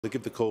I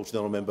give the call to the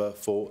honourable member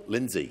for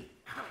Lindsay.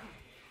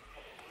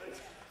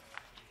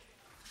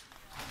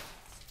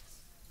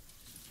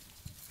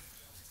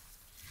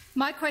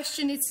 My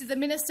question is to the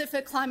Minister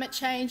for Climate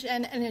Change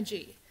and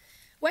Energy.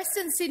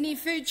 Western Sydney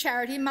food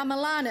charity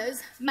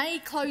Mamalana's may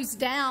close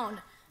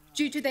down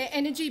due to their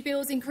energy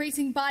bills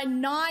increasing by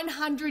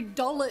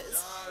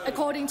 $900,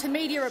 according to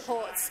media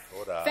reports.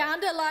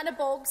 Founder Lana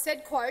Borg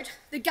said, quote,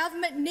 "The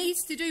government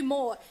needs to do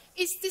more.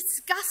 It's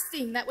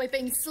disgusting that we're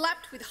being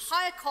slapped with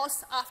higher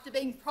costs after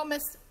being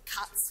promised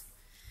cuts."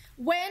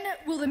 When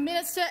will the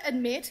minister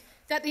admit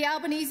that the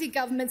Albanese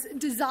government's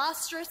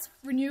disastrous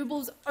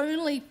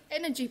renewables-only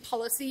energy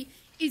policy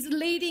is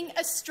leading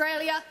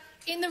Australia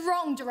in the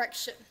wrong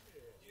direction?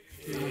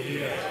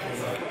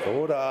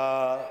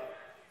 Order.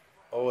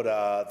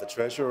 Order. The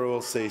Treasurer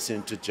will cease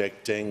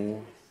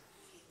interjecting.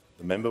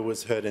 The member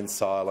was heard in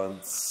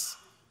silence.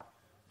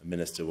 The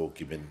minister will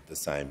give him the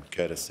same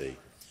courtesy.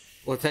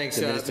 Well, thanks.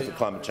 The Minister for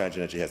Climate Change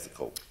and Energy has the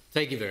call.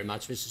 Thank you very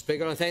much, Mr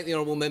Speaker. I thank the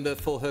honourable member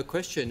for her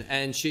question,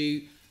 and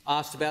she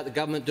asked about the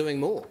government doing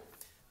more.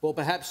 Well,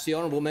 perhaps the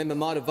honourable member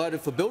might have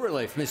voted for bill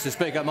relief, Mr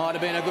Speaker. Might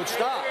have been a good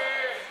start.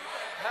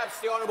 Perhaps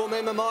the honourable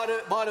member might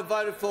have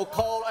voted for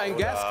coal and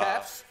gas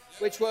caps,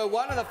 which were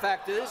one of the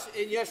factors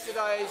in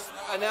yesterday's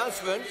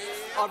announcement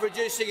of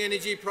reducing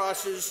energy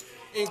prices,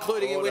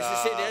 including in Western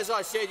Sydney. As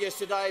I said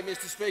yesterday,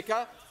 Mr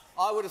Speaker,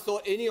 I would have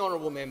thought any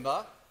honourable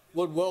member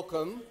would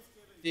welcome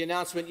the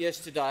announcement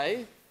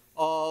yesterday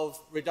of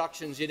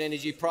reductions in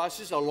energy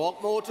prices. A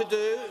lot more to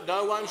do.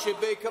 No one should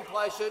be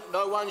complacent.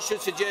 No one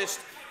should suggest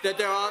that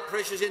there aren't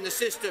pressures in the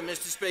system,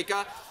 Mr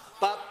Speaker.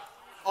 But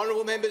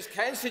honourable members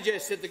can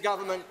suggest that the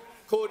government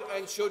could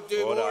and should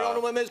do more.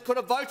 Honourable members could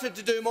have voted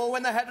to do more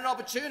when they had an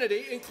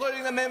opportunity,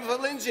 including the member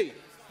for Lindsay,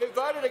 who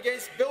voted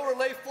against bill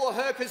relief for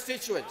her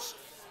constituents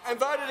and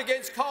voted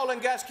against coal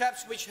and gas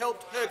caps, which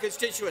helped her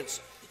constituents.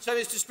 So,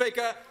 Mr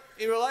Speaker,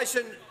 in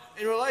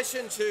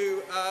relation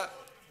to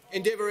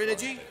Endeavour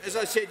Energy, as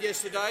I said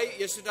yesterday,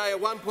 a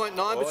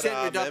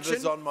 1.9% reduction.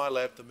 Members on my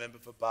left, the member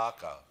for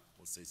Barker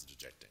will cease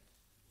interjecting.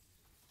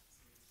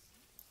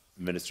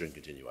 Minister in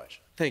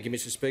continuation. Thank you,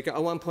 Mr Speaker. A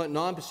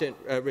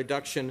 1.9%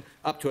 reduction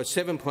up to a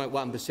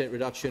 7.1%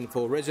 reduction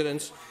for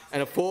residents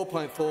and a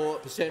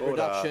 4.4%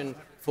 reduction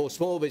for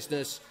small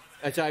business.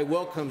 It's a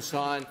welcome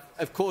sign.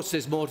 Of course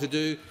there's more to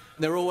do.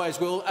 There always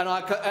will. And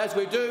as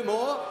we do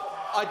more,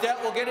 I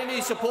doubt we'll get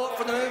any support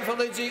from the member for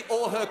Lindsay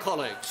or her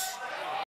colleagues.